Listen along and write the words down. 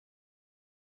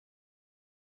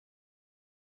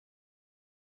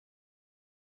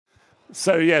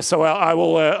So yeah, so I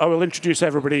will introduce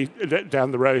everybody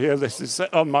down the row here. This is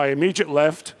on my immediate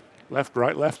left,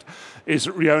 right, left, is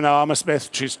Riona Armour-Smith.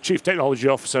 She's Chief Technology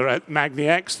Officer at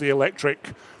magniX, the electric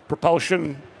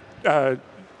propulsion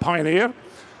pioneer.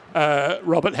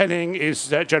 Robert Henning is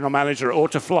General Manager at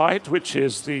Autoflight, which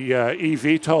is the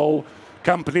eVTOL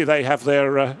company. They have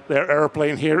their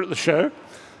airplane here at the show.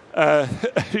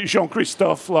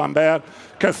 Jean-Christophe Lambert,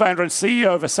 co-founder and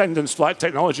CEO of Ascendance Flight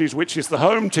Technologies, which is the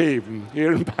home team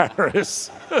here in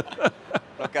Paris.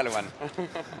 Local one.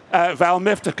 Val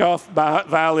Miftakov.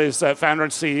 Val is founder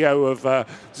and CEO of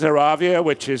Zeravia,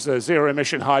 which is a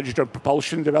zero-emission hydrogen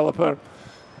propulsion developer.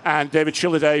 And David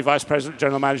Shilliday, Vice President,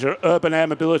 General Manager, Urban Air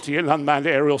Mobility and Unmanned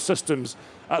Aerial Systems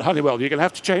at Honeywell. You're going to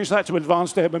have to change that to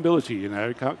Advanced Air Mobility, you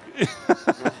know. Can't Working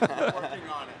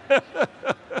on it.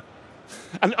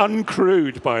 And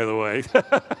uncrewed, by the way.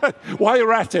 While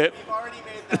you're at it. We've already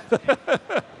made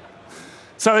that.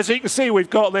 So as you can see, we've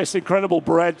got this incredible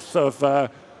breadth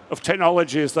of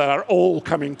technologies that are all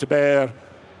coming to bear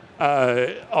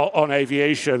on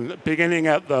aviation, beginning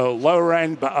at the lower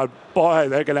end, but boy,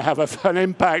 they're going to have an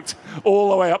impact all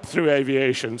the way up through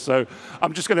aviation. So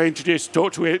I'm just going to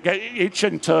talk to each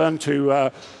in turn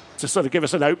to sort of give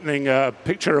us an opening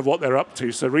picture of what they're up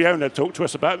to. So Riona, talk to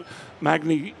us about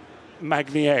magniX.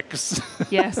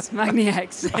 Yes,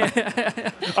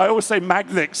 magniX. I always say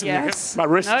magnix, yes. And my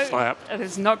wrist no, slapped. That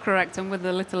is not correct, and with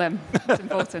the little m. It's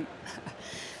important.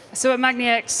 So at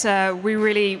magniX,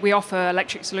 we offer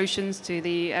electric solutions to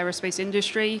the aerospace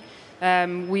industry.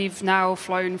 We've now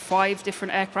flown 5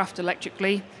 different aircraft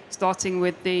electrically, starting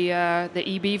with the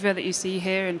eBeaver that you see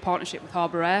here in partnership with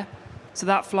Harbour Air. So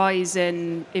that flies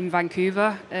in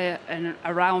Vancouver and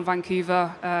around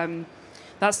Vancouver.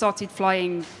 That started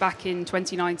flying back in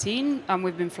 2019, and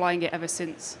we've been flying it ever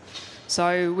since.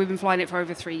 So we've been flying it for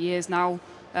over 3 years now,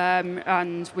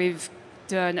 and we've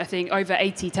done, I think, over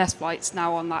 80 test flights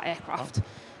now on that aircraft. Oh.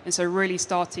 And so really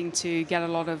starting to get a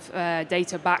lot of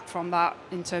data back from that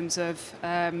in terms of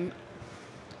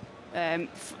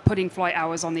putting flight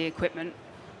hours on the equipment.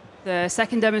 The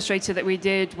second demonstrator that we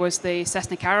did was the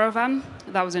Cessna Caravan.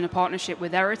 That was in a partnership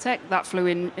with Aerotech. That flew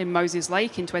in Moses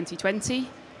Lake in 2020.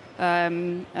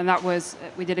 And that was,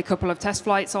 we did a couple of test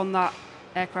flights on that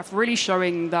aircraft, really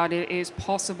showing that it is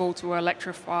possible to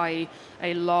electrify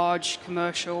a large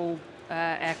commercial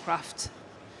aircraft.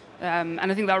 And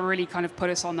I think that really kind of put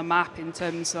us on the map in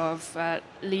terms of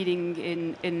leading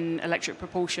in electric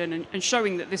propulsion and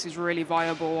showing that this is really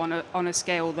viable on a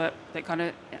scale that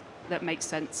makes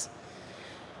sense.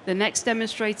 The next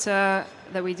demonstrator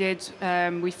that we did,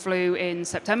 we flew in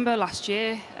September last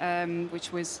year,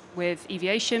 which was with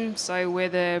Eviation. So we're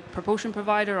the propulsion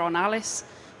provider on Alice,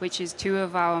 which is 2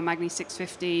 of our Magni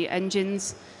 650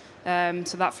 engines.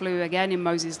 So that flew again in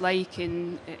Moses Lake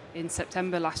in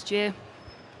September last year.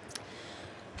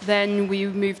 Then we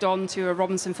moved on to a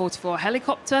Robinson 44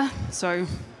 helicopter. So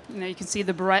you can see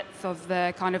the breadth of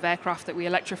the kind of aircraft that we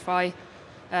electrify.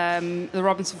 The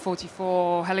Robinson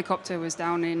 44 helicopter was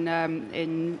down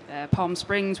in Palm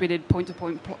Springs. We did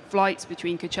point-to-point flights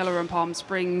between Coachella and Palm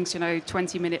Springs,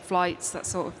 20-minute flights, that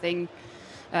sort of thing.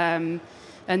 And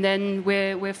then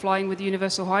we're flying with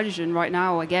Universal Hydrogen right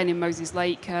now, again in Moses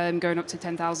Lake, going up to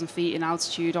 10,000 feet in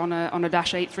altitude on a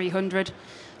Dash 8-300.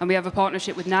 And we have a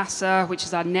partnership with NASA, which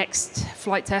is our next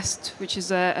flight test, which is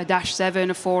a Dash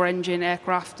 7, a 4-engine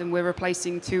aircraft, and we're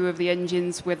replacing 2 of the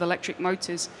engines with electric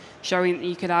motors, showing that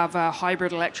you could have a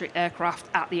hybrid electric aircraft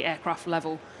at the aircraft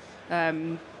level.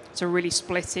 So really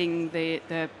splitting the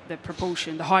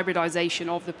propulsion, the hybridization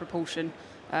of the propulsion,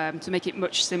 to make it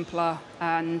much simpler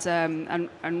and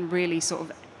really sort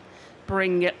of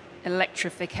bring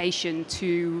electrification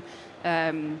to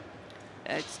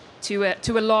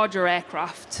a larger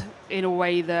aircraft in a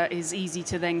way that is easy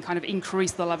to then kind of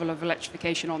increase the level of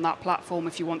electrification on that platform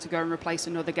if you want to go and replace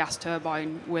another gas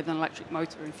turbine with an electric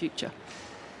motor in future.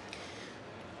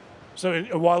 So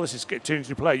while this is getting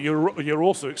into play, you're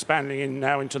also expanding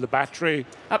now into the battery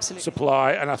Absolutely.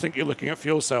 Supply, and I think you're looking at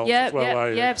fuel cells as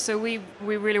well. Yeah. So we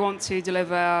really want to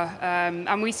deliver,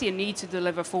 and we see a need to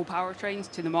deliver full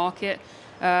powertrains to the market.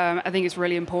 I think it's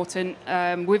really important.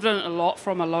 We've learned a lot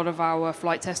from a lot of our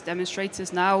flight test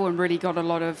demonstrators now and really got a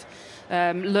lot of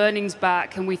learnings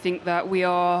back, and we think that we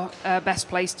are best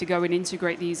placed to go and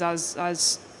integrate these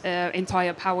as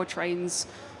entire powertrains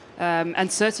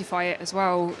and certify it as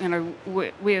well.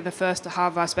 We are the first to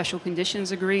have our special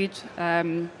conditions agreed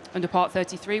under Part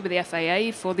 33 with the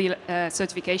FAA for the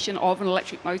certification of an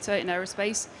electric motor in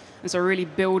aerospace. And so really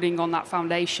building on that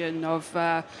foundation of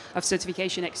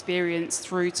certification experience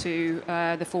through to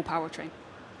the full powertrain.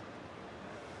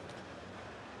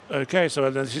 Okay, so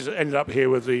this is ended up here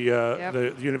with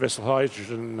the universal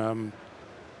hydrogen,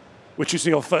 which is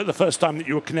the first time that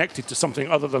you were connected to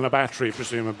something other than a battery,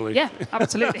 presumably. Yeah,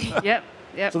 absolutely. Yep.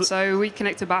 So we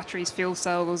connect to batteries, fuel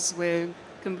cells. We're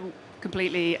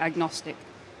completely agnostic.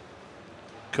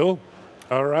 Cool.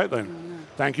 All right then.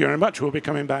 Thank you very much. We'll be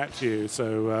coming back to you.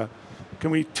 So,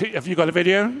 can we? Have you got a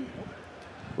video?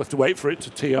 We'll have to wait for it to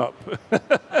tee up.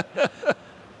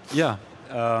 Yeah.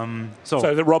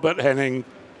 So the Robert Henning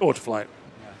Autoflight.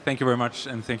 Thank you very much,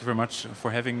 and thank you very much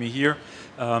for having me here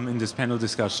in this panel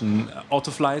discussion.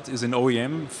 Autoflight is an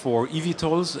OEM for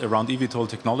eVTOLs, around eVTOL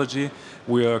technology.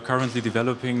 We are currently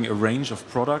developing a range of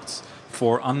products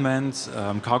for unmanned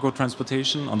cargo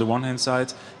transportation on the one hand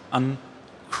side,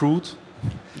 uncrewed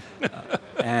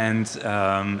and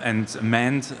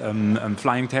manned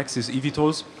flying taxis,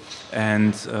 eVTOLs.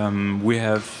 And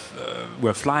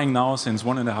we're flying now since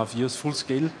 1.5 years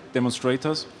full-scale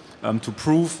demonstrators to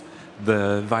prove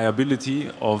the viability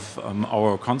of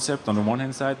our concept on the one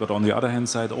hand side, but on the other hand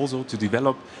side also to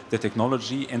develop the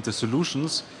technology and the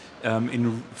solutions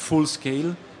in full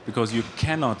scale, because you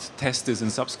cannot test this in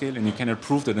subscale and you cannot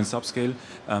prove that in subscale.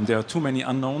 There are too many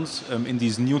unknowns in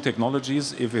these new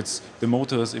technologies, if it's the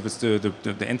motors, if it's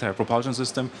the entire propulsion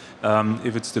system,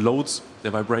 if it's the loads, the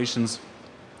vibrations,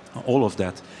 all of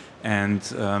that. And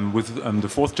with the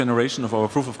 4th generation of our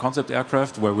proof of concept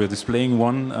aircraft, where we're displaying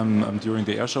one during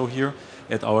the air show here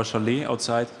at our chalet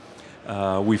outside,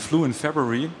 we flew in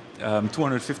February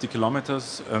 250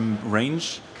 kilometers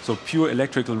range, so pure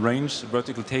electrical range,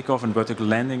 vertical takeoff and vertical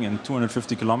landing, and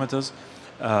 250 kilometers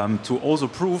to also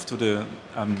prove to the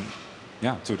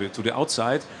to the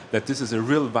outside that this is a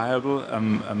real viable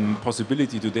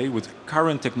possibility today with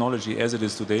current technology as it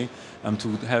is today, to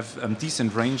have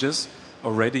decent ranges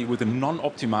already with a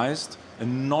non-optimized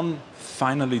and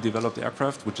non-finally developed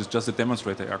aircraft, which is just a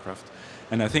demonstrator aircraft.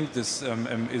 And I think this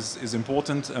is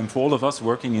important for all of us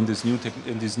working in this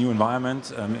new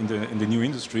environment, in the new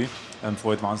industry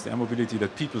for advanced air mobility,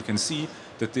 that people can see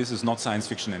that this is not science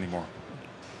fiction anymore.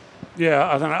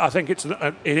 Yeah, I think it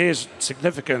is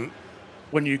significant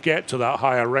when you get to that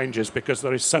higher ranges, because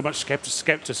there is so much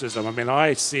skepticism. I mean,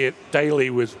 I see it daily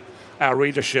with our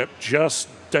readership. Just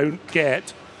don't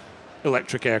get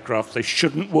electric aircraft. They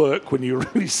shouldn't work when you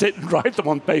really sit and write them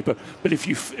on paper. But if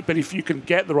you can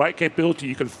get the right capability,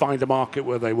 you can find a market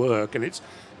where they work. And it's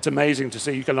amazing to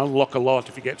see. You can unlock a lot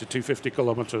if you get to 250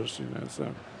 kilometers. You know,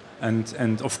 so.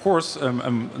 And of course,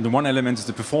 the one element is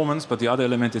the performance, but the other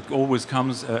element, it always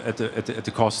comes at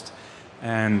the cost.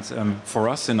 And for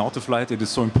us in Autoflight, it is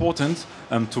so important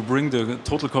to bring the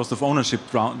total cost of ownership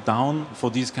down for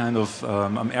these kind of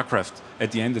aircraft.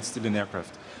 At the end, it's still an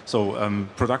aircraft. So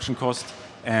production cost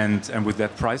and with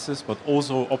that prices, but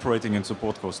also operating and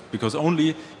support cost. Because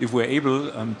only if we're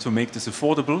able to make this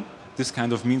affordable, this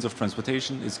kind of means of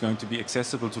transportation is going to be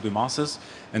accessible to the masses,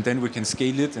 and then we can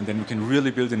scale it, and then we can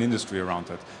really build an industry around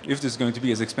that. If this is going to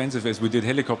be as expensive as we did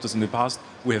helicopters in the past,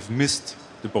 we have missed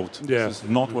the boat. Yeah. This is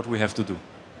not what we have to do.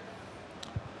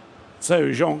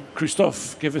 So,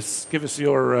 Jean-Christophe, give us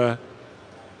your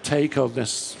take on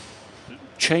this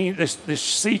change, this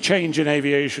sea change in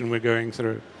aviation we're going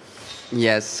through.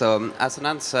 Yes, so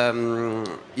Assonance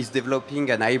is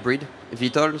developing an hybrid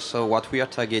VTOL. So what we are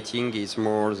targeting is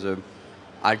more the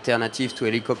alternative to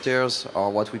helicopters,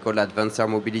 or what we call advanced air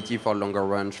mobility for longer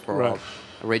range, for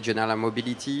regional air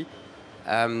mobility.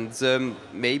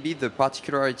 Maybe the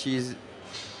particularities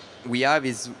we have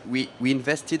is we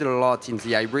invested a lot in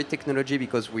the hybrid technology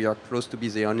because we are close to be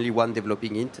the only one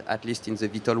developing it, at least in the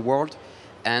VTOL world.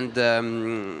 And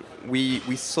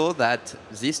we saw that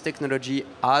this technology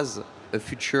has a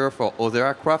future for other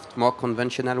aircraft, more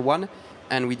conventional one,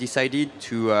 and we decided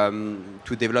to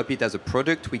develop it as a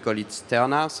product. We call it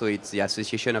Sterna, so it's the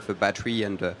association of a battery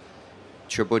and a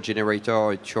turbo generator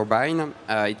or a turbine.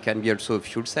 It can be also a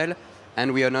fuel cell.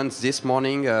 And we announced this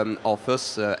morning our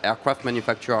first aircraft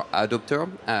manufacturer adopter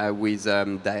with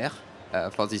Daher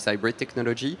for this hybrid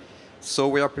technology. So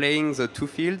we are playing the two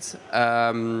fields,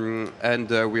 and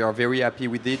we are very happy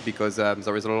with it because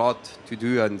there is a lot to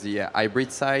do on the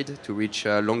hybrid side to reach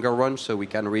longer range. So we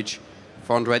can reach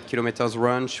 400 kilometers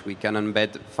range. We can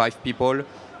embed 5 people,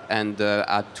 and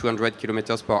at 200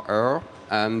 kilometers per hour.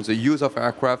 The use of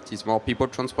aircraft is more people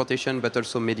transportation, but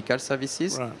also medical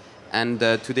services. Right. And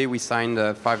today we signed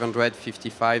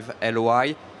 555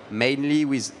 LOI, mainly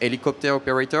with helicopter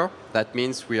operator. That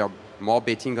means we are more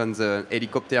betting on the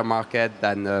helicopter market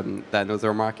than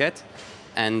other market.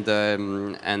 Yeah,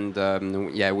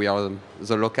 we are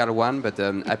the local one, but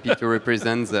happy to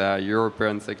represent the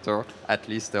European sector, at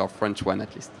least, or French one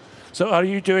at least. So are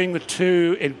you doing the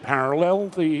two in parallel,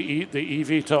 the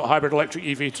eVTOL, hybrid electric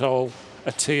eVTOL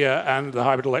ATIA and the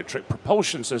hybrid electric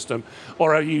propulsion system,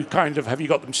 or are you have you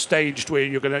got them staged where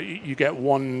you get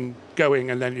one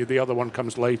going and then the other one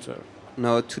comes later?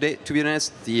 No, today, to be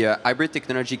honest, the hybrid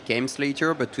technology comes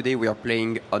later, but today we are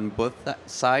playing on both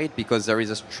sides because there is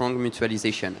a strong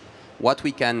mutualization. What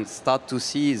we can start to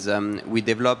see is we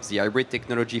develop the hybrid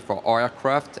technology for our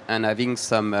aircraft, and having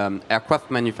some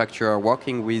aircraft manufacturer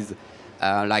working with,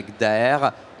 like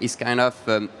Daher, is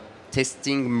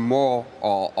testing more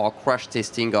or crash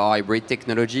testing our hybrid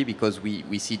technology because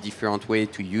we see different way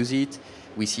to use it,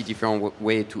 we see different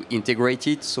way to integrate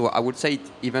it. So I would say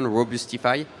it even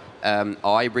robustify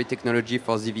our hybrid technology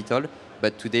for the VTOL.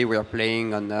 But today we are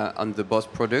playing on the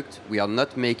both product. We are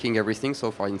not making everything. So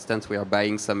for instance, we are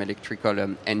buying some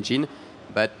electrical engine.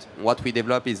 But what we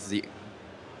develop is the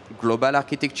global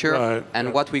architecture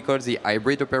and what we call the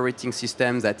hybrid operating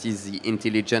system, that is the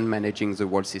intelligent managing the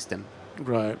whole system.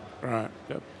 Right.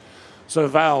 Yep. So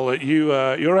Val,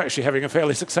 you're actually having a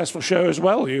fairly successful show as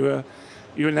well.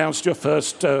 You announced your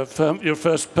first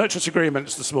purchase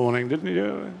agreements this morning, didn't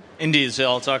you? Indeed, so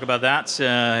I'll talk about that.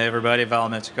 Everybody, Val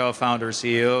Metz, co-founder,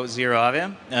 CEO,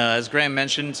 ZeroAvia. As Graham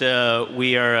mentioned,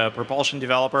 we are a propulsion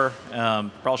developer,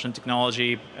 propulsion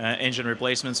technology, engine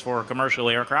replacements for commercial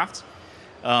aircraft.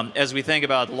 As we think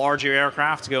about larger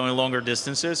aircraft going longer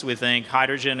distances, we think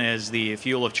hydrogen is the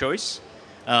fuel of choice,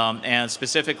 and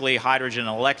specifically hydrogen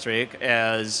electric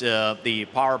as the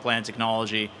power plant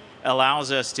technology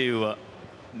allows us to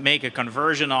make a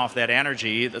conversion of that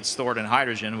energy that's stored in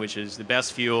hydrogen, which is the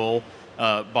best fuel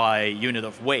by unit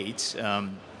of weight,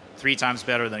 3 times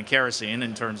better than kerosene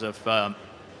in terms of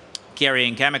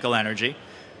carrying chemical energy.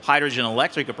 Hydrogen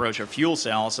electric approach, or fuel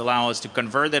cells, allow us to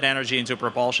convert that energy into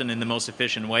propulsion in the most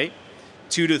efficient way,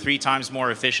 2 to 3 times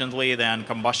more efficiently than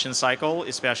combustion cycle,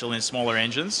 especially in smaller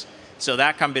engines. So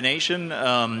that combination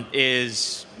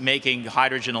is making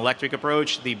hydrogen electric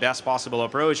approach the best possible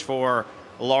approach for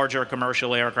larger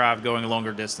commercial aircraft going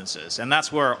longer distances. And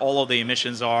that's where all of the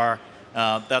emissions are.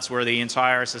 That's where the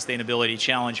entire sustainability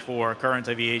challenge for current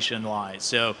aviation lies.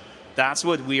 So that's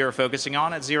what we are focusing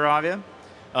on at ZeroAvia.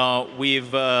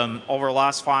 We've, over the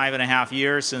last 5.5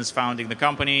 years since founding the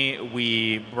company,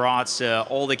 we brought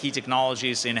all the key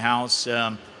technologies in-house.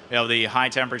 We have the high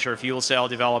temperature fuel cell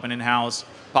development in-house,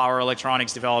 power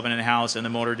electronics development in-house, and the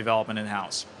motor development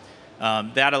in-house.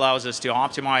 That allows us to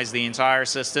optimize the entire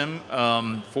system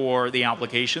for the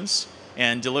applications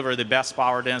and deliver the best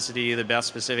power density, the best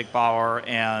specific power,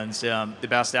 and the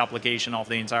best application of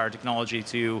the entire technology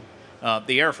to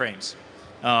the airframes.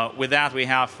 With that, we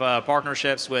have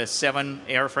partnerships with 7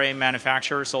 airframe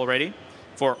manufacturers already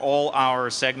for all our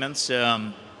segments.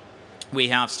 We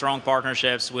have strong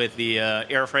partnerships with the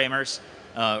airframers.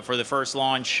 For the first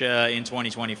launch in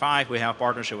 2025, we have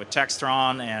partnership with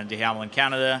Textron and de Havilland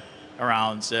Canada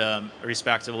around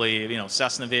respectively,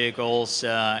 Cessna vehicles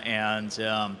and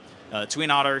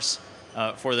Twin Otters.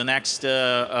 For the next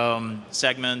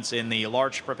segment in the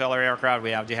large propeller aircraft,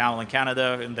 we have de Havilland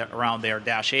Canada around their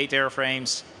Dash 8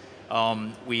 airframes.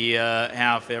 We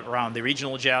have around the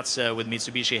regional jets with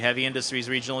Mitsubishi Heavy Industries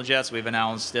regional jets. We've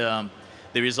announced the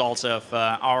results of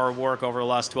our work over the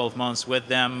last 12 months with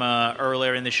them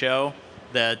earlier in the show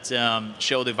that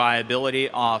show the viability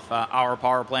of our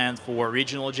power plant for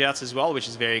regional jets as well, which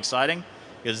is very exciting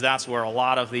because that's where a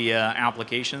lot of the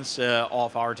applications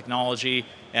of our technology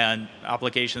and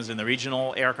applications in the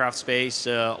regional aircraft space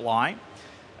lie.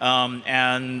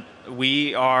 And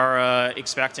we are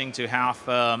expecting to have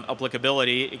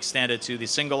applicability extended to the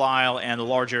single aisle and the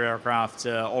larger aircraft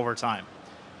over time.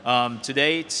 To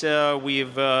date,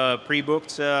 we've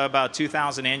pre-booked about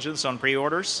 2,000 engines on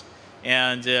pre-orders.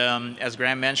 And as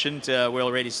Graham mentioned, we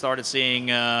already started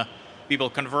seeing people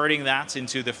converting that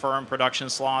into the firm production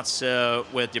slots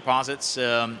with deposits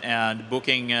and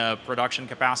booking production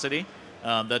capacity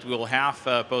that we'll have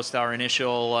post our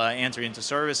initial entry into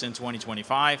service in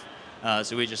 2025.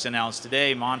 So we just announced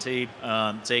today, Monty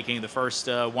taking the first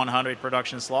 100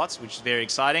 production slots, which is very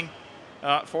exciting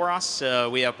for us.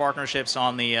 We have partnerships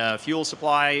on the fuel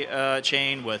supply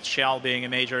chain, with Shell being a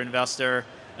major investor,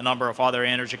 a number of other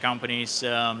energy companies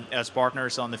as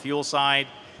partners on the fuel side.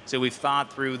 So we've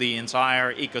thought through the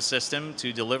entire ecosystem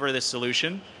to deliver this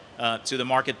solution to the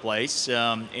marketplace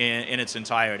in its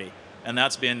entirety. And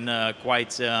that's been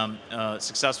quite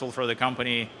successful for the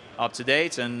company up to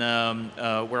date, and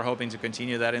we're hoping to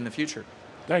continue that in the future.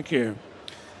 Thank you.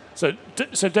 So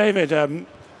David,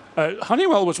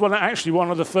 Honeywell was actually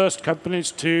one of the first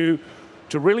companies to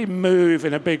really move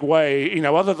in a big way,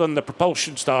 other than the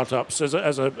propulsion startups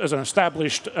as an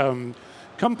established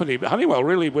company. But Honeywell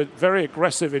really was very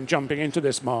aggressive in jumping into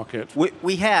this market.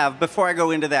 We have. Before I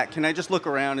go into that, can I just look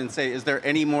around and say, is there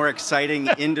any more exciting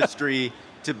industry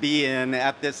to be in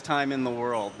at this time in the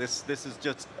world? This is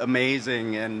just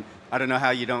amazing, and I don't know how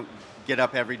you don't get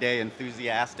up every day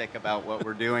enthusiastic about what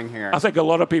we're doing here. I think a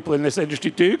lot of people in this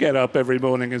industry do get up every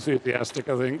morning enthusiastic,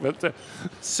 I think. But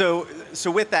So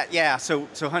with that, yeah, so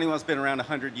Honeywell's been around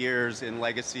 100 years in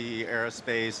legacy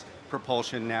aerospace,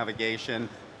 propulsion, navigation.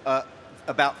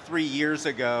 About 3 years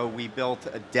ago, we built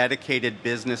a dedicated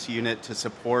business unit to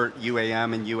support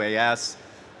UAM and UAS,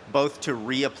 both to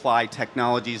reapply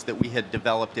technologies that we had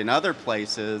developed in other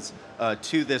places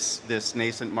to this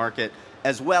nascent market,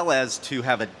 as well as to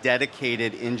have a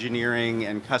dedicated engineering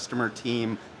and customer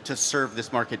team to serve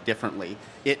this market differently.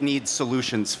 It needs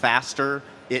solutions faster.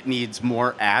 It needs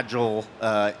more agile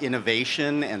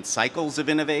innovation and cycles of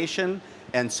innovation.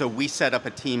 And so we set up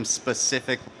a team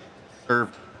specific to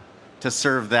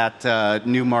serve that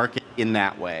new market in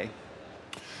that way.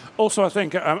 Also, I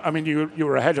think, you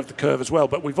were ahead of the curve as well,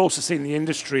 but we've also seen the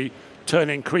industry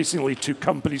turn increasingly to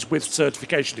companies with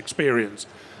certification experience.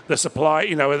 The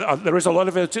supply, there is a lot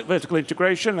of vertical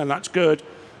integration, and that's good,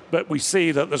 but we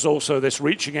see that there's also this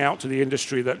reaching out to the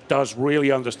industry that does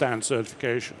really understand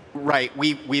certification. Right.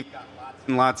 We've got lots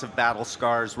and lots of battle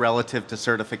scars relative to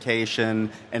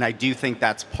certification, and I do think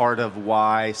that's part of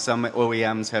why some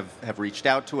OEMs have reached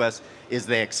out to us, is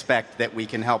they expect that we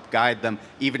can help guide them,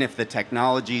 even if the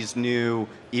technology's new,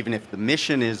 even if the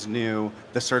mission is new,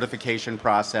 the certification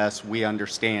process we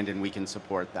understand and we can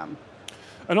support them.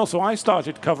 And also, I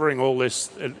started covering all this,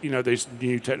 these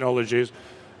new technologies,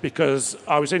 because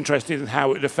I was interested in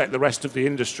how it would affect the rest of the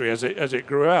industry as it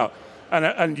grew out.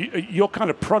 And your kind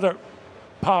of product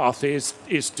path is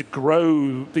to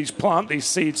plant these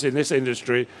seeds in this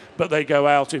industry, but they go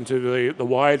out into the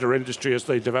wider industry as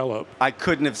they develop. I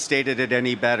couldn't have stated it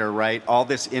any better, right? All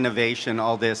this innovation,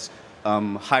 all this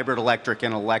hybrid electric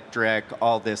and electric,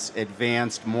 all this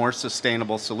advanced, more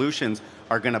sustainable solutions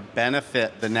are going to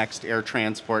benefit the next air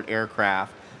transport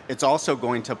aircraft. It's also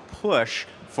going to push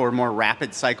for more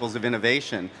rapid cycles of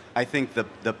innovation. I think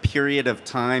the period of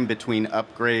time between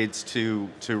upgrades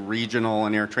to regional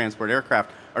and air transport aircraft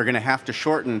are going to have to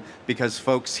shorten, because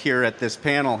folks here at this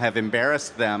panel have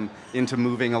embarrassed them into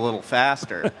moving a little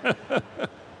faster.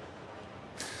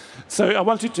 So I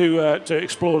wanted to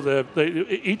explore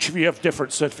each of you have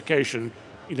different certification,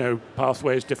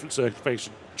 pathways, different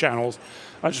certification channels.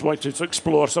 I just wanted to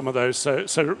explore some of those. So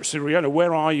Rihanna,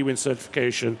 where are you in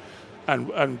certification?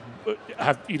 And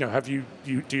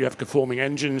do you have conforming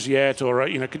engines yet, or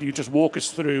could you just walk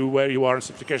us through where you are in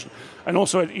certification? And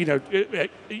also,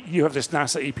 you have this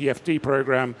NASA EPFD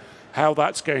program, how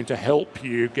that's going to help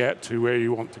you get to where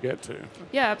you want to get to.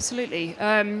 Yeah, absolutely.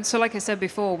 So like I said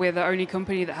before, we're the only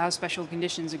company that has special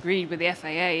conditions agreed with the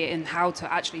FAA in how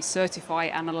to actually certify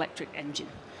an electric engine.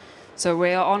 So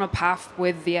we're on a path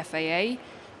with the FAA.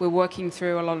 We're working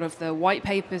through a lot of the white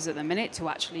papers at the minute to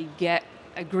actually get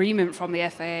agreement from the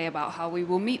FAA about how we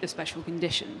will meet the special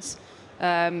conditions.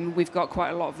 We've got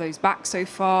quite a lot of those back so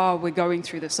far. We're going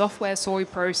through the software SOI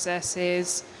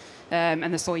processes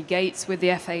and the SOI gates with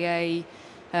the FAA.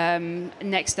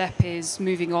 Next step is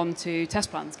moving on to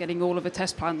test plans, getting all of the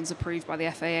test plans approved by the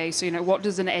FAA. So, what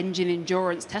does an engine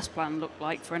endurance test plan look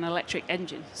like for an electric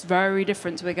engine? It's very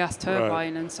different to a gas turbine,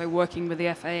 right. And so working with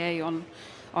the FAA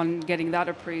on getting that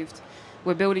approved.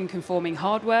 We're building conforming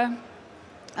hardware.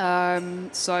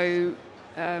 We're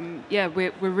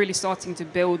really starting to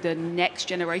build the next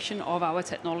generation of our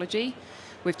technology.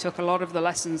 We've took a lot of the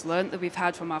lessons learned that we've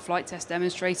had from our flight test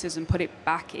demonstrators and put it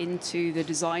back into the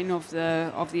design of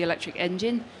the electric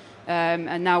engine.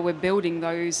 And now we're building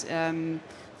those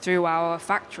through our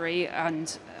factory,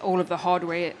 and all of the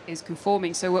hardware is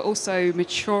conforming. So we're also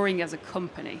maturing as a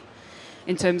company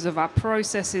in terms of our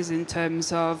processes, in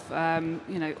terms of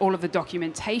all of the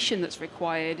documentation that's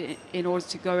required in order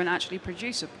to go and actually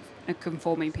produce a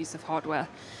conforming piece of hardware.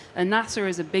 And NASA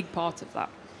is a big part of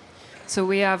that. So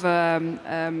we have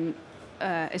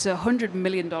it's a $100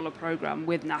 million program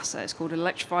with NASA. It's called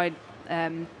Electrified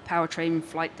Powertrain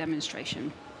Flight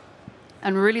Demonstration.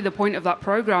 And really the point of that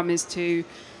program is to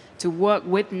work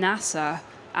with NASA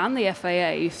and the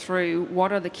FAA through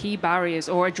what are the key barriers,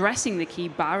 or addressing the key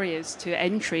barriers to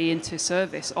entry into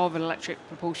service of an electric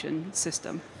propulsion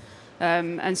system.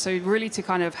 And so really to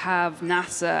kind of have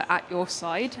NASA at your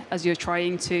side as you're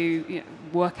trying to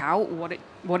work out what it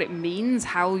what it means,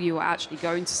 how you are actually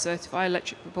going to certify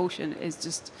electric propulsion is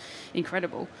just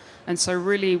incredible. And so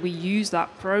really we use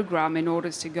that program in order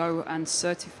to go and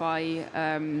certify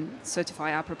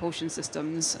our propulsion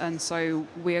systems. And so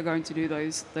we are going to do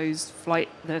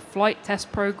the flight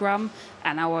test program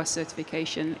and our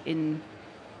certification in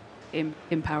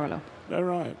parallel. All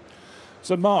right.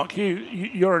 So Mark,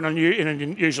 you're in an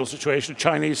unusual situation, a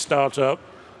Chinese startup,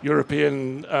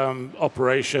 European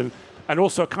operation, and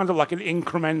also kind of like an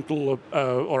incremental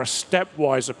or a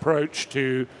stepwise approach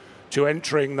to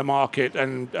entering the market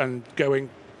and going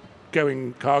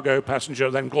cargo, passenger,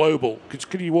 then global.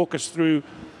 Could you walk us through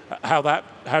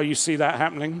how you see that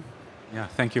happening? Yeah,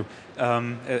 thank you.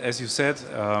 As you said,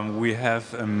 we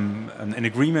have an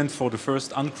agreement for the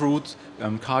first uncrewed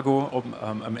cargo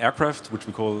aircraft, which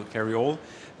we call carry-all.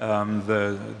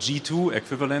 The G2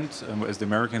 equivalent, as the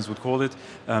Americans would call it,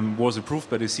 was approved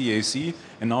by the CAC.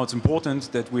 And now it's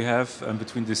important that we have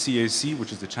between the CAC,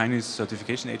 which is the Chinese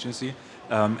certification agency,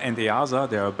 and EASA,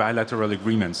 there are bilateral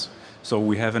agreements. So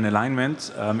we have an alignment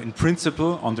in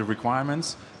principle on the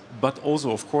requirements, but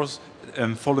also, of course,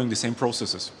 following the same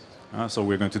processes. So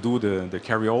we're going to do the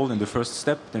carry-all in the first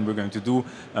step, then we're going to do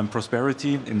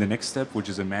prosperity in the next step, which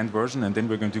is a manned version, and then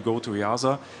we're going to go to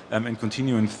EASA and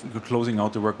continue in closing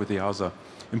out the work with EASA.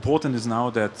 Important is now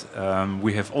that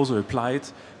we have also applied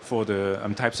for the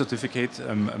type certificate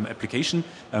application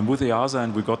with EASA,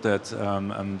 and we got that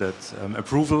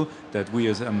approval that we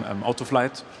as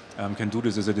Autoflight can do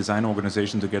this as a design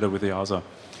organization together with EASA.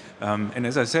 And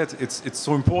as I said, it's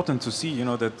so important to see, you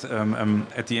know, that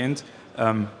at the end,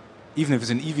 even if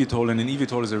it's an eVTOL, and an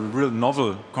eVTOL is a real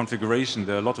novel configuration,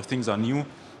 there are a lot of things are new,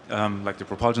 like the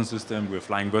propulsion system, we're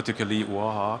flying vertically,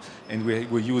 and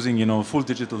we're using, you know, full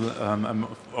digital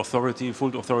authority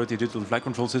digital flight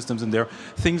control systems in there,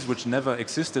 things which never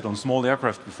existed on small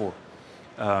aircraft before.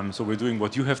 So we're doing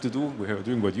what you have to do, we're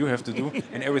doing what you have to do,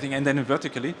 and everything, and then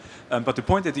vertically. But the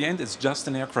point at the end is just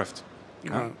an aircraft.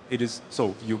 It is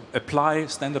so you apply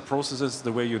standard processes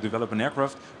the way you develop an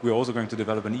aircraft. We're also going to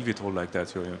develop an eVTOL like that.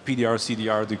 So, you know, PDR,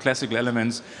 CDR, the classical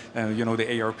elements, you know, the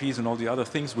ARPs and all the other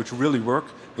things which really work.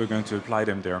 We're going to apply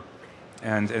them there.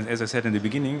 And as I said in the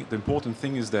beginning, the important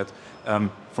thing is that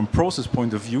from process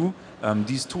point of view,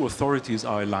 these two authorities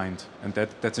are aligned, and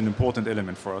that's an important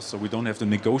element for us. So we don't have to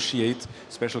negotiate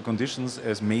special conditions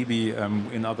as maybe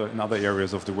in other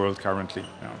areas of the world currently.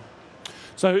 Yeah.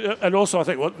 So, and also I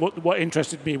think what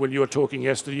interested me when you were talking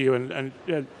yesterday, you and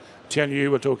Tian Yu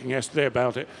were talking yesterday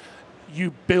about it,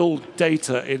 you build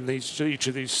data in each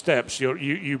of these steps.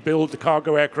 You build the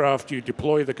cargo aircraft, you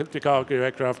deploy the cargo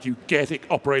aircraft, you get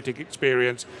operating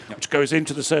experience, which goes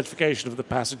into the certification of the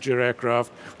passenger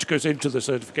aircraft, which goes into the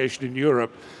certification in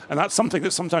Europe. And that's something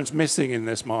that's sometimes missing in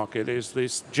this market, is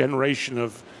this generation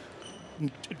of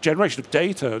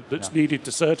data that's needed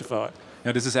to certify.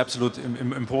 Yeah, this is absolutely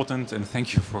important, and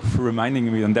thank you for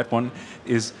reminding me on that one.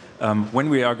 Is when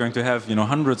we are going to have, you know,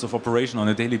 hundreds of operations on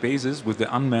a daily basis with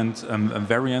the unmanned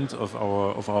variant of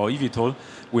our eVTOL,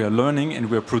 we are learning and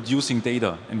we are producing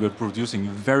data, and we are producing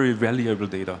very valuable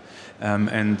data.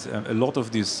 And a lot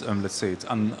of this, let's say, it's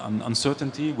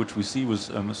uncertainty, which we see with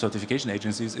certification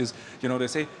agencies, is, you know, they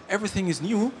say everything is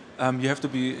new. You have to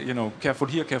be, you know, careful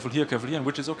here, and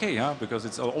which is okay, yeah, because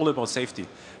it's all about safety.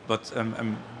 But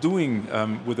doing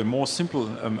with a more simple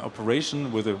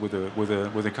operation with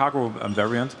a cargo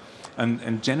variant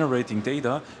and generating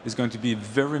data is going to be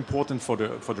very important for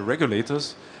the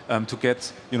regulators to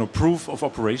get, you know, proof of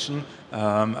operation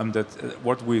that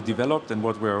what we developed and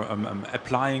what we're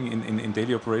applying in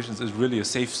daily operations is really a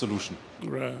safe solution.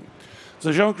 Right.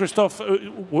 So Jean-Christophe,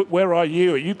 where are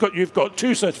you? You've got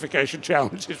two certification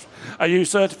challenges. Are you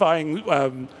certifying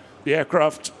the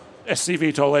aircraft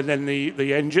SC-VTOL, and then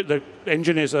the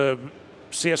engine is a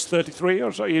CS33,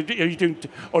 or so?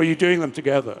 Are you doing them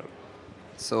together?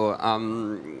 So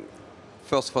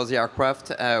first, for the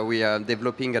aircraft, we are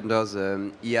developing under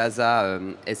the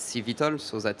EASA SC-VTOL,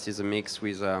 so that is a mix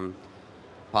with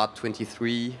Part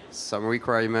 23, some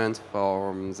requirements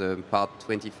for the Part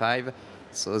 25.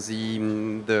 So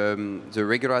the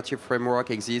regulatory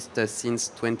framework exists since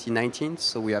 2019,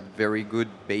 so we have very good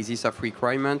basis of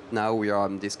requirement. Now we are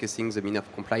discussing the mean of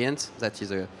compliance. That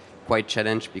is a quite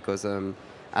challenge because,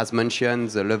 as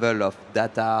mentioned, the level of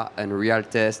data and real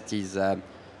test is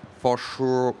for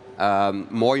sure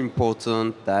more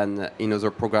important than in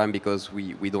other programs because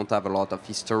we don't have a lot of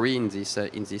history in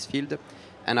this field.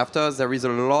 And after, there is a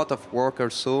lot of work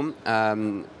also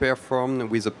performed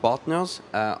with the partners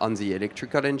on the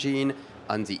electrical engine,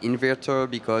 on the inverter,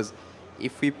 because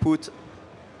if we put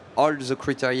all the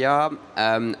criteria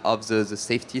of the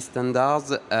safety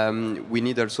standards, we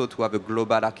need also to have a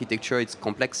global architecture. It's a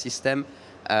complex system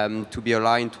to be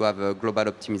aligned to have a global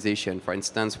optimization. For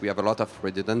instance, we have a lot of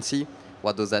redundancy.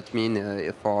 What does that mean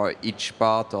for each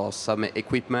part or some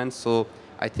equipment? So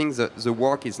I think the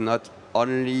work is not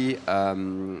only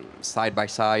side by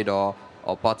side or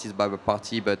parties by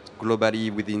party, but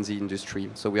globally within the industry.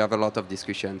 So we have a lot of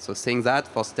discussion. So saying that,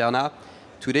 for Sterna,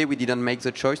 today we didn't make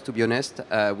the choice, to be honest.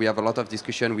 We have a lot of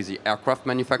discussion with the aircraft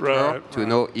manufacturer to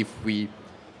know if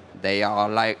they are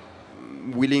like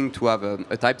willing to have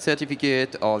a type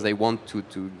certificate or they want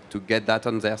to get that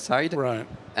on their side. Right.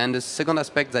 And the second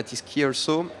aspect that is key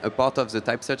also, a part of the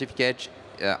type certificate,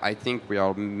 I think we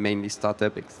are mainly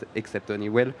startup, except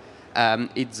Honeywell.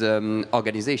 It's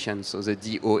organization, so the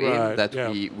DOA that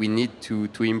we need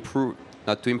to improve,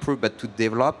 not to improve, but to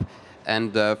develop.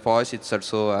 And for us, it's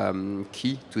also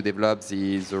key to develop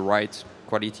the right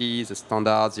quality, the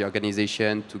standards, the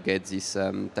organization to get this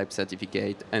type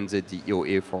certificate and the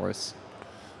DOA for us.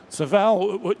 So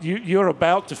Val, you're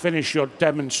about to finish your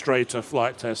demonstrator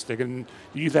flight testing, and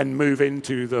you then move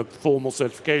into the formal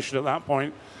certification at that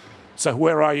point. So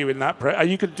where are you in that? Are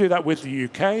you going to do that with the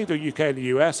UK and the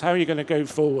US? How are you going to go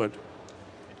forward?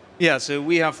 Yeah, so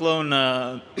we have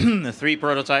flown 3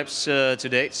 prototypes to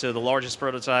date. So the largest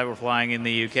prototype we're flying in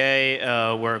the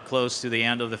UK. We're close to the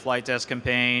end of the flight test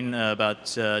campaign,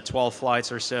 about 12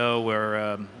 flights or so.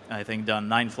 We're, I think, done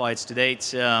 9 flights to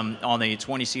date on the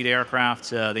 20-seat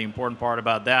aircraft. The important part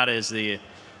about that is the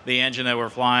engine that we're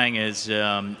flying is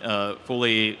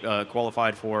fully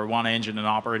qualified for one engine and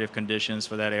operative conditions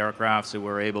for that aircraft, so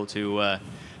we're able to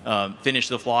finish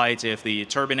the flight if the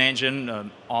turbine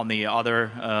engine on the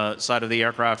other side of the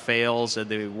aircraft fails at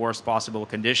the worst possible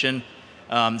condition.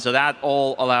 So that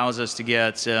all allows us to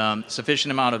get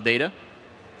sufficient amount of data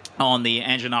on the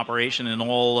engine operation in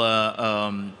all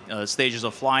stages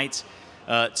of flight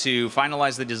to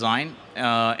finalize the design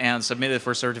and submit it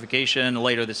for certification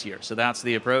later this year. So that's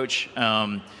the approach.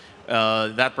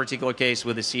 That particular case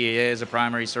with the CAA as a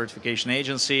primary certification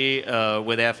agency,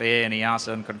 with FAA and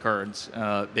EASA on concurrent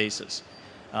basis.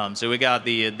 So we got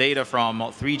the data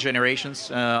from 3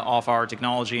 generations of our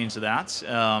technology into that,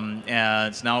 and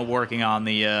it's now working on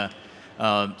the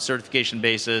certification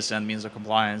basis and means of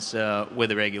compliance with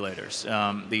the regulators.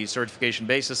 The certification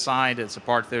basis side, it's a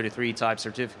Part 33 type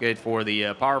certificate for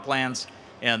the power plants,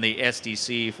 and the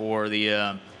STC for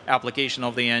the application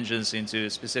of the engines into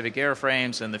specific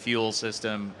airframes and the fuel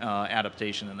system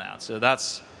adaptation in that. So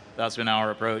that's been our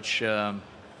approach.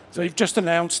 So you've just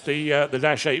announced the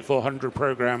Dash 8-400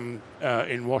 program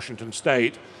in Washington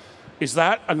State. Is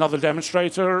that another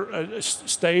demonstrator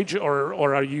stage, or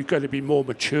are you going to be more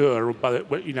mature by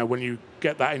when you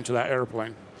get that into that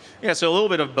airplane? Yeah, so a little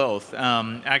bit of both.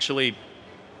 Actually,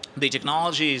 the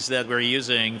technologies that we're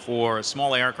using for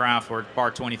small aircraft, for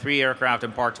Part 23 aircraft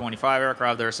and Part 25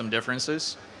 aircraft, there are some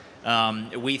differences.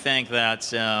 We think that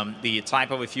the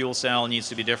type of a fuel cell needs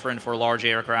to be different for large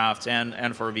aircraft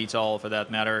and for VTOL for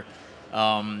that matter.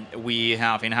 We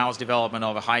have in-house development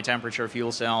of high temperature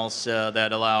fuel cells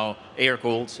that allow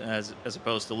air-cooled as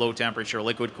opposed to low temperature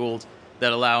liquid-cooled,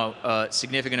 that allow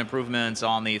significant improvements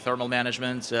on the thermal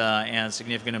management and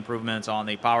significant improvements on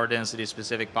the power density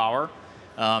specific power.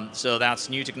 So that's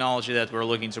new technology that we're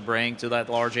looking to bring to that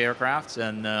large aircraft,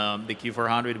 and the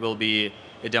Q400 will be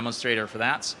a demonstrator for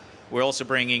that. We're also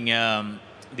bringing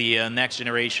the next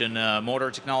generation motor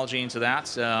technology into that,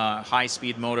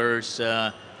 high-speed motors,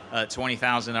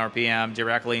 20,000 RPM,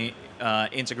 directly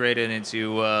integrated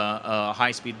into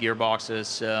high-speed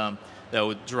gearboxes that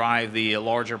would drive the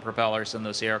larger propellers in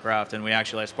those aircraft. And we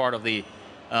actually, as part of the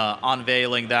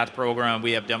unveiling that program,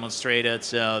 we have demonstrated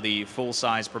the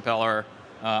full-size propeller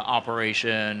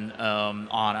operation on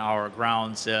our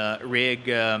ground rig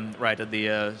right at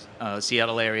the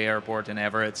Seattle area airport in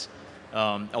Everett,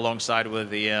 alongside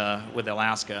with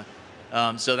Alaska.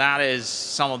 So that is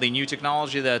some of the new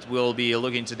technology that we'll be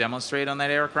looking to demonstrate on that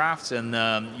aircraft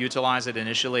and utilize it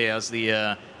initially as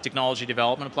the technology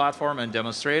development platform and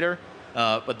demonstrator.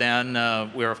 But then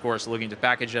we're, of course, looking to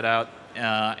package it out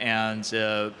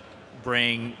and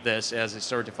bring this as a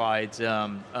certified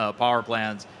power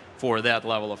plant for that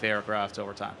level of aircraft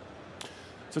over time.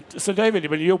 So David,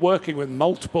 when you're working with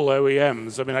multiple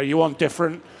OEMs, I mean, are you on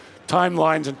different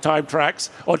timelines and time tracks,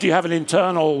 or do you have an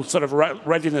internal sort of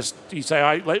readiness? Do you say,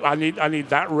 I need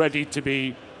that ready to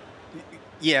be?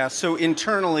 Yeah, so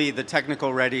internally, the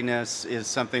technical readiness is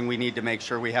something we need to make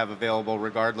sure we have available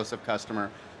regardless of customer.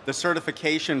 the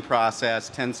certification process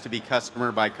tends to be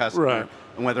customer by customer. Right.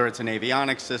 And whether it's an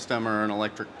avionics system or an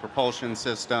electric propulsion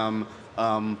system,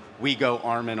 we go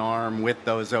arm in arm with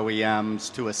those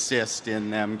OEMs to assist in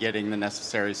them getting the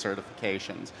necessary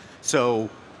certifications. So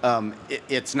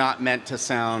it's not meant to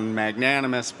sound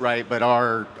magnanimous, right? But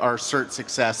our cert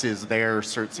success is their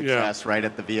cert success, right,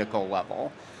 at the vehicle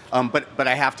level. But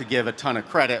I have to give a ton of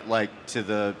credit, like to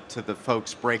the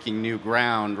folks breaking new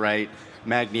ground, right?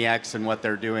 magniX and what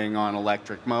they're doing on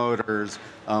electric motors,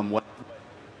 what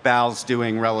Valve's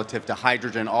doing relative to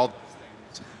hydrogen, all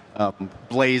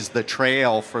blaze the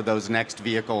trail for those next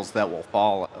vehicles that will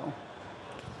follow.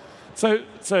 So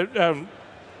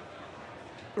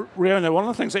Riona, one of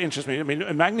the things that interests me, I mean,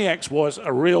 magniX was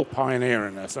a real pioneer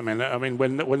in this. I mean,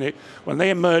 when they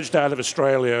emerged out of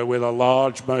Australia with a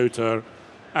large motor,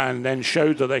 and then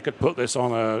showed that they could put this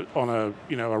on a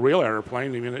real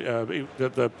airplane. I mean,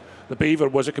 the Beaver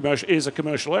is a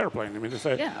commercial airplane. I mean,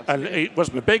 and it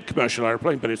wasn't a big commercial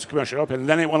airplane, but it's a commercial airplane. And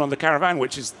then it went on the Caravan,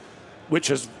 which as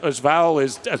Val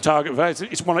is a target.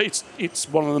 It's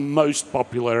one of the most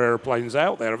popular airplanes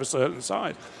out there of a certain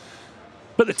size.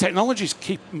 But the technology's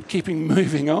keeping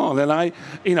moving on, and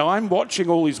I'm watching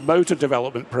all these motor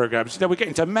development programs. We're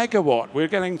getting to megawatt. We're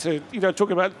getting to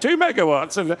talking about 2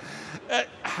 megawatts. And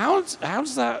how's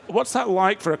that? What's that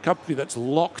like for a company that's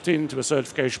locked into a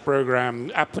certification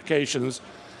program, applications?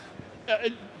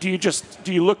 Do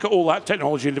you look at all that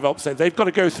technology and develop? Say they've got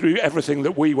to go through everything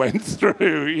that we went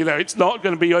through. It's not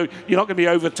going to be. You're not going to be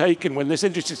overtaken when this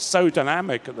industry is so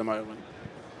dynamic at the moment.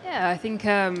 Yeah, I think.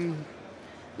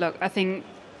 Look, I think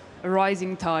a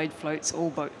rising tide floats all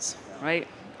boats, right?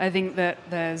 I think that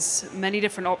there's many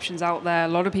different options out there. A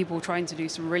lot of people trying to do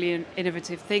some really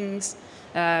innovative things,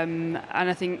 and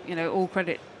I think all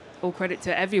credit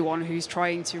to everyone who's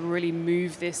trying to really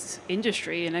move this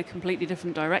industry in a completely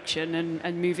different direction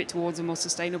and move it towards a more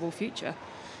sustainable future.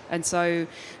 And so,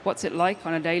 what's it like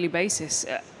on a daily basis?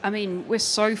 I mean, we're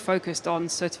so focused on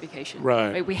certification.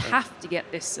 Right? We have to get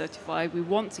this certified. We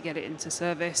want to get it into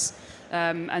service.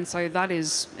 And so that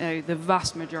is the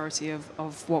vast majority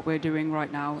of what we're doing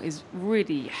right now is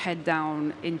really head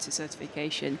down into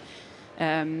certification.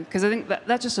 Because I think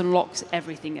that just unlocks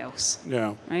everything else.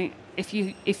 Yeah. Right? If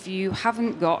you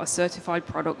haven't got a certified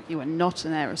product, you are not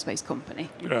an aerospace company.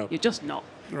 Yeah. You're just not.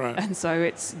 Right. And so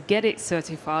it's get it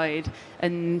certified,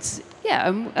 and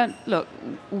look,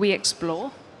 we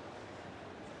explore.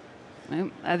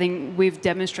 I think we've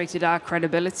demonstrated our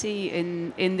credibility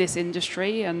in this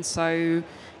industry, and so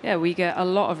we get a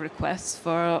lot of requests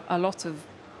for a lot of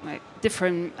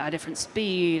different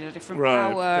speed, a different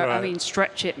power. Right. I mean,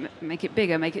 stretch it, make it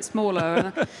bigger, make it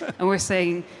smaller, and we're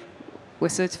saying we're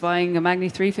certifying a Magni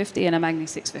 350 and a Magni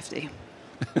 650.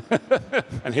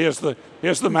 And here's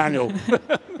the manual.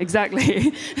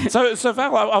 Exactly. So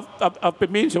Val, I've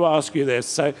been meaning to ask you this.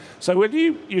 So when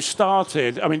you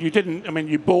started, I mean,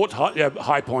 you bought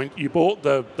High Point, you bought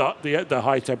the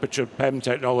high temperature PEM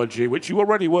technology, which you were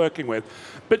already working with.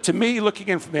 But to me, looking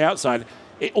in from the outside,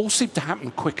 it all seemed to happen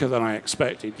quicker than I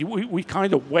expected. We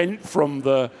kind of went from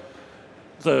the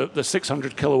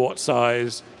 600 kilowatt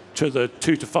size to the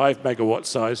 2 to 5 megawatt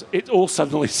size. It all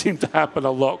suddenly seemed to happen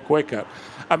a lot quicker.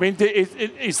 I mean,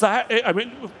 is that? I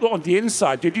mean, on the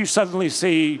inside, did you suddenly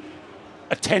see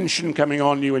attention coming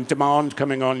on you and demand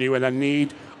coming on you and a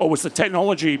need, or was the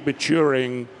technology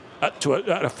maturing at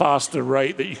a faster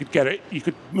rate that you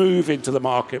could move into the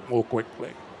market more quickly?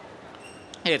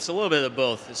 It's a little bit of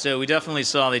both. So we definitely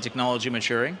saw the technology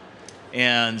maturing,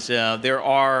 and there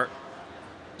are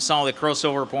some of the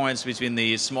crossover points between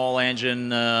the small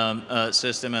engine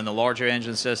system and the larger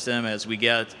engine system as we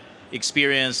get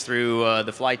experience through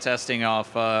the flight testing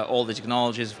of all the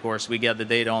technologies. Of course, we get the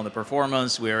data on the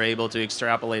performance. We are able to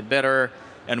extrapolate better,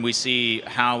 and we see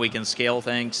how we can scale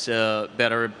things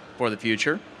better for the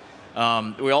future.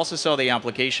 We also saw the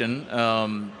application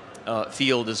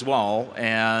field as well,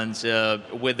 and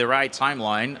with the right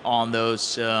timeline on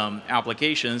those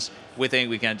applications, we think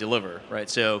we can deliver, right?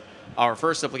 So our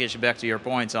first application, back to your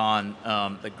point on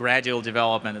the gradual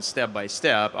development and step by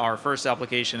step, our first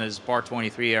application is Part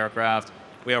 23 aircraft.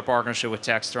 We have a partnership with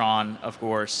Textron, of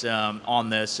course, on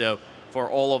this. So for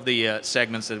all of the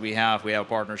segments that we have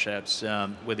partnerships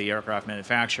with the aircraft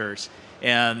manufacturers.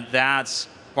 And that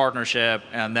partnership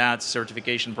and that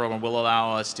certification program will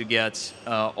allow us to get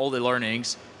all the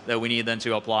learnings that we need then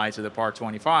to apply to the Part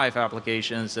 25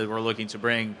 applications that we're looking to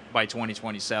bring by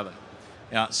 2027.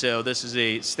 Yeah, so this is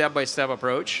a step-by-step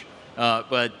approach,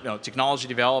 but technology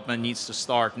development needs to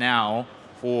start now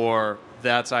for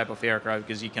that type of aircraft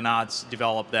because you cannot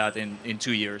develop that in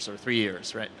 2 years or 3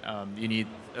 years, right? You need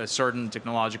certain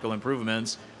technological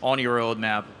improvements on your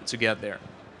roadmap to get there.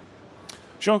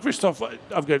 Jean-Christophe,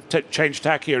 I'm going to change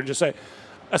tack here and just say,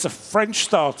 as a French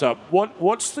startup,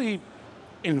 what's the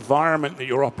environment that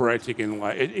you're operating in?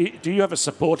 Like, do you have a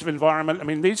supportive environment? I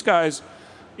mean, these guys,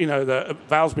 you know,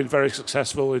 Val's been very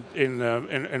successful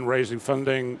in raising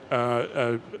funding.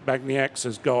 Magniex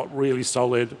has got really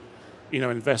solid, you know,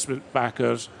 investment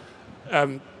backers.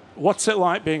 What's it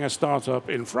like being a startup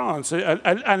in France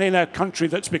and in a country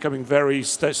that's becoming very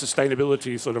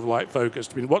sustainability sort of like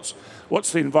focused? I mean,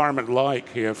 what's the environment like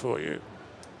here for you?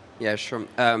 Yeah, sure.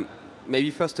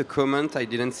 Maybe first a comment. I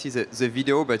didn't see the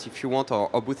video, but if you want,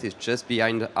 our booth is just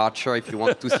behind Archer. If you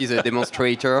want to see the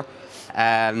demonstrator,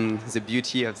 the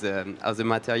beauty of the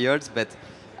materials. But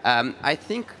I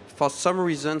think for some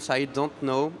reasons I don't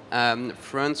know,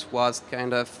 France was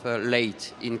kind of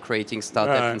late in creating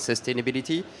startup in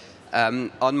sustainability.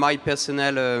 On my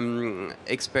personal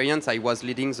experience, I was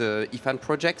leading the IFAN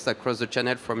projects across the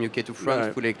channel from UK to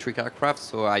France, full electric aircraft.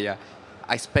 So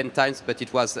I spent time, but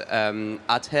it was at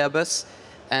Airbus.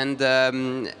 And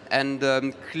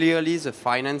clearly the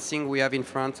financing we have in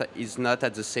France is not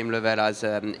at the same level as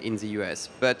in the US.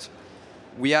 But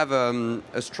we have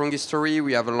a strong history.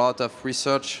 We have a lot of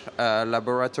research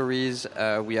laboratories.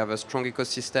 We have a strong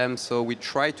ecosystem. So we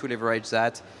try to leverage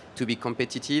that to be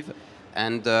competitive.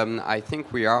 And I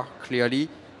think we are clearly,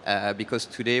 because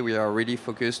today we are really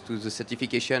focused to the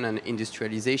certification and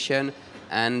industrialization.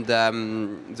 And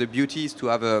the beauty is to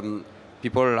have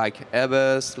people like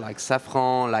Airbus, like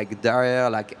Safran, like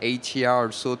Daher, like ATR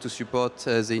also to support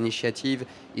the initiative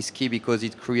is key because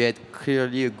it creates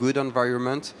clearly a good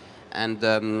environment. And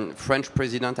French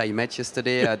president I met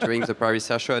yesterday during the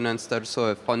Paris Air Show announced also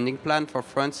a funding plan for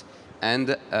France.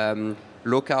 And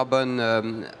low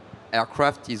carbon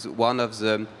aircraft is one of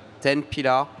the 10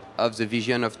 pillars of the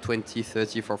vision of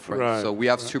 2030 for France. Right. So we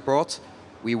have support.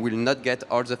 We will not get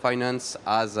all the finance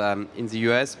as in the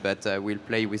US, but we'll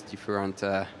play with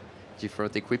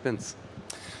different equipments.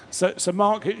 So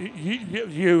Mark, I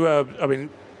mean,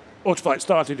 Autoflight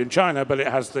started in China, but it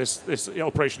has this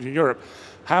operation in Europe.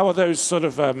 How are those sort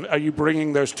of? Are you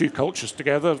bringing those two cultures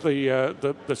together? The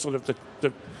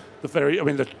very, I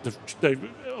mean, the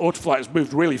Autoflight has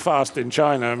moved really fast in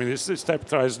China. I mean, it's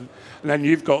stepwise, and then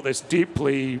you've got this deep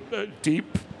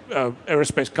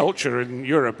aerospace culture in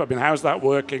Europe. I mean, how's that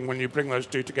working when you bring those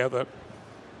two together?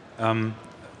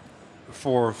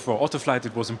 For Autoflight,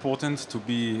 it was important to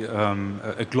be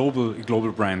a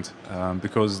global brand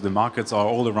because the markets are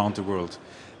all around the world.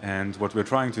 And what we're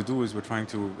trying to do is we're trying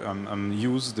to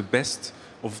use the best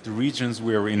of the regions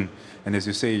we're in. And as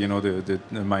you say, you know,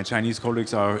 my Chinese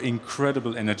colleagues are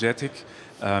incredibly energetic.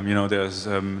 You know, there's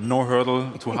no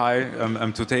hurdle too high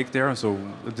to take there. So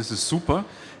this is super.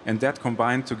 And that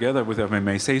combined together with, if I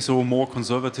may say so, more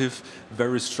conservative,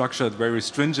 very structured, very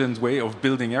stringent way of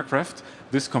building aircraft,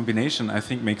 this combination, I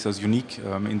think, makes us unique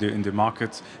in the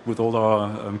market with all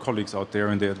our colleagues out there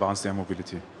in the advanced air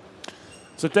mobility.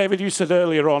 So, David, you said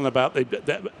earlier on about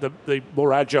the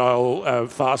more agile,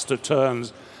 faster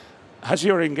turns. Has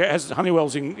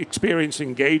Honeywell's experience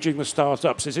engaging the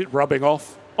startups, is it rubbing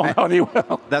off on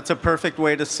Honeywell? That's a perfect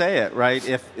way to say it, right?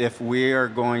 If we are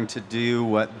going to do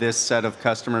what this set of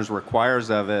customers requires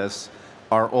of us,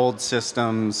 our old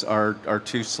systems are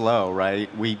too slow, right?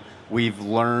 We've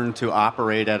learned to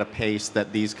operate at a pace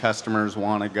that these customers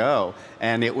want to go.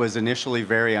 And it was initially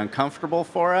very uncomfortable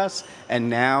for us. And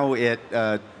now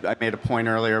I made a point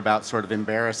earlier about sort of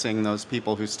embarrassing those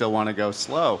people who still want to go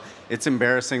slow. It's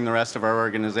embarrassing the rest of our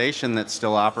organization that's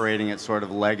still operating at sort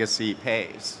of legacy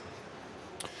pace.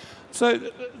 So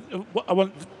I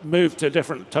want to move to a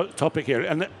different topic here,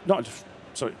 and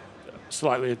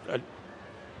slightly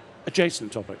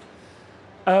adjacent topic.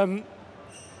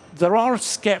 There are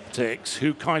skeptics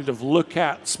who kind of look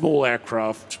at small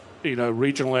aircraft, you know,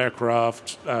 regional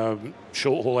aircraft,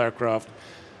 short-haul aircraft,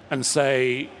 and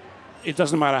say, it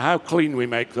doesn't matter how clean we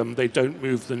make them, they don't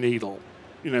move the needle,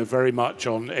 you know, very much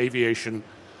on aviation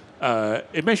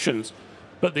emissions.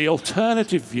 But the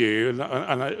alternative view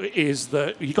is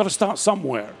that you've got to start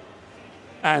somewhere.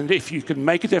 And if you can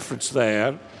make a difference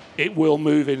there, it will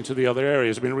move into the other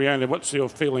areas. I mean, Rihanna, what's your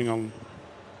feeling on?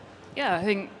 Yeah, I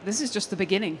think this is just the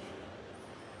beginning.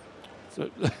 So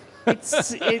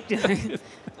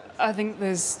I think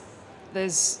there's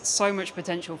so much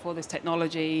potential for this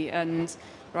technology, and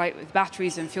right with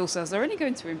batteries and fuel cells, they're only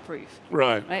going to improve.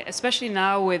 Right. Especially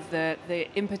now with the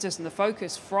impetus and the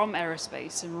focus from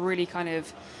aerospace and really kind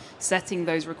of setting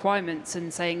those requirements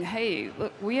and saying, hey,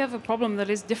 look, we have a problem that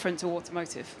is different to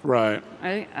automotive. Right.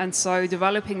 Right? And so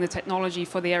developing the technology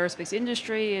for the aerospace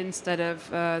industry instead of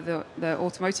the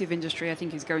automotive industry, I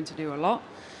think, is going to do a lot.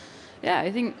 Yeah,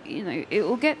 I think it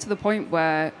will get to the point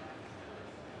where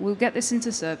we'll get this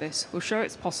into service, we'll show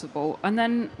it's possible, and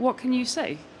then what can you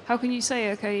say? How can you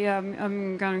say, okay,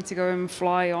 I'm going to go and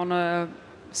fly on a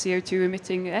CO2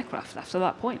 emitting aircraft after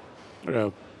that point?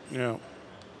 Yeah, yeah.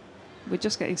 We're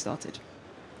just getting started.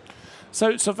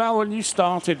 So Val, when you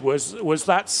started, was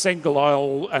that single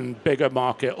aisle and bigger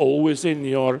market always in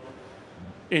your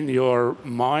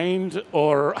mind,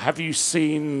 or have you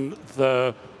seen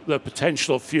the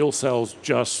potential of fuel cells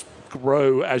just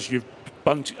grow as you've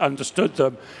understood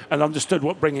them and understood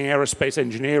what bringing aerospace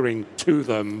engineering to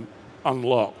them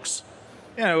unlocks?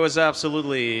 Yeah, it was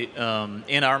absolutely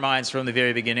in our minds from the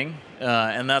very beginning,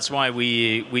 and that's why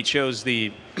we chose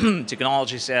the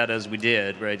technology set as we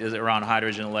did, right, around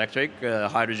hydrogen electric.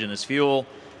 Hydrogen as fuel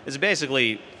is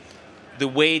basically the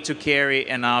way to carry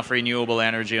enough renewable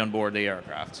energy on board the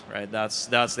aircraft, right? That's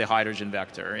the hydrogen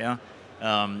vector, yeah?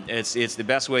 It's the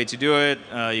best way to do it.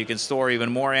 You can store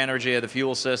even more energy at the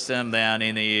fuel system than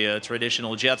in the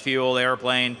traditional jet fuel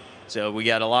airplane. So we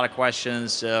get a lot of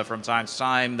questions from time to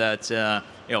time that,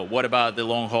 what about the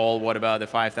long haul? What about the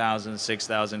 5,000,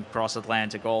 6,000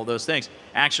 cross-Atlantic, all those things?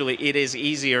 Actually, it is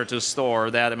easier to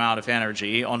store that amount of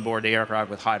energy on board the aircraft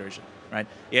with hydrogen, right?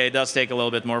 Yeah, it does take a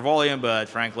little bit more volume, but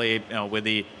frankly, with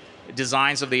the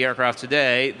designs of the aircraft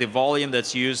today, the volume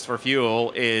that's used for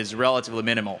fuel is relatively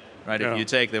minimal, right? Yeah. If you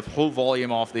take the whole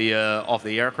volume of the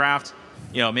aircraft,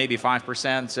 maybe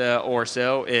 5% or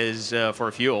so is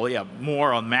for fuel. Yeah,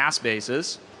 more on mass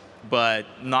basis, but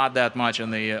not that much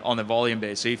on the volume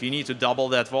base. So if you need to double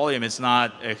that volume, it's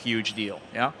not a huge deal.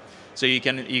 Yeah, so you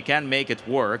can make it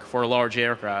work for a large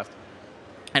aircraft,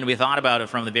 and we thought about it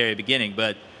from the very beginning.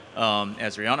 But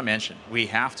as Rihanna mentioned, we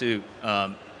have to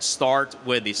start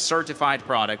with the certified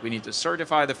product. We need to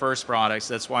certify the first products.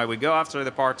 That's why we go after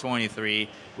the Part 23.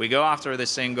 We go after the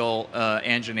single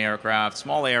engine aircraft,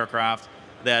 small aircraft,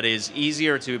 that is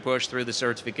easier to push through the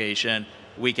certification.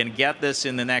 We can get this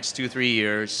in the next 2-3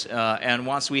 years, and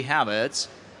once we have it,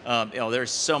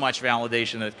 there's so much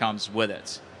validation that comes with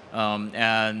it.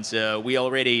 We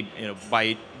already,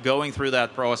 by going through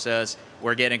that process,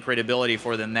 we're getting credibility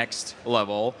for the next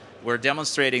level. We're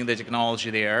demonstrating the technology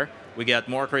there. We get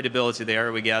more credibility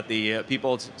there. We get the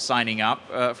people signing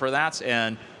up for that.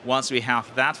 And once we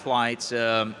have that flight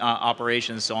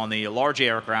operations on the large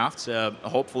aircraft,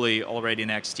 hopefully already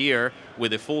next year,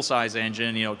 with a full-size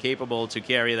engine, capable to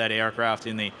carry that aircraft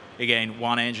in the, again,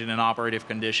 one engine in operative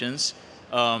conditions,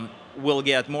 we'll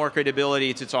get more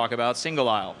credibility to talk about single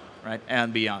aisle, right,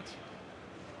 and beyond.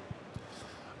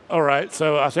 All right,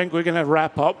 so I think we're going to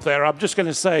wrap up there. I'm just going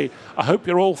to say, I hope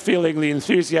you're all feeling the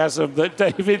enthusiasm that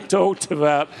David talked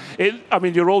about. I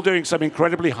mean, you're all doing some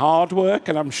incredibly hard work,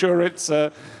 and I'm sure it's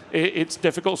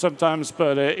difficult sometimes,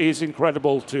 but it is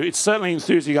incredible it's certainly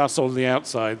enthusing us on the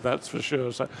outside, that's for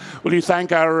sure. So will you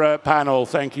thank our panel?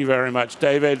 Thank you very much.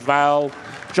 David, Val,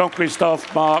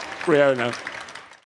 Jean-Christophe, Mark, Riona.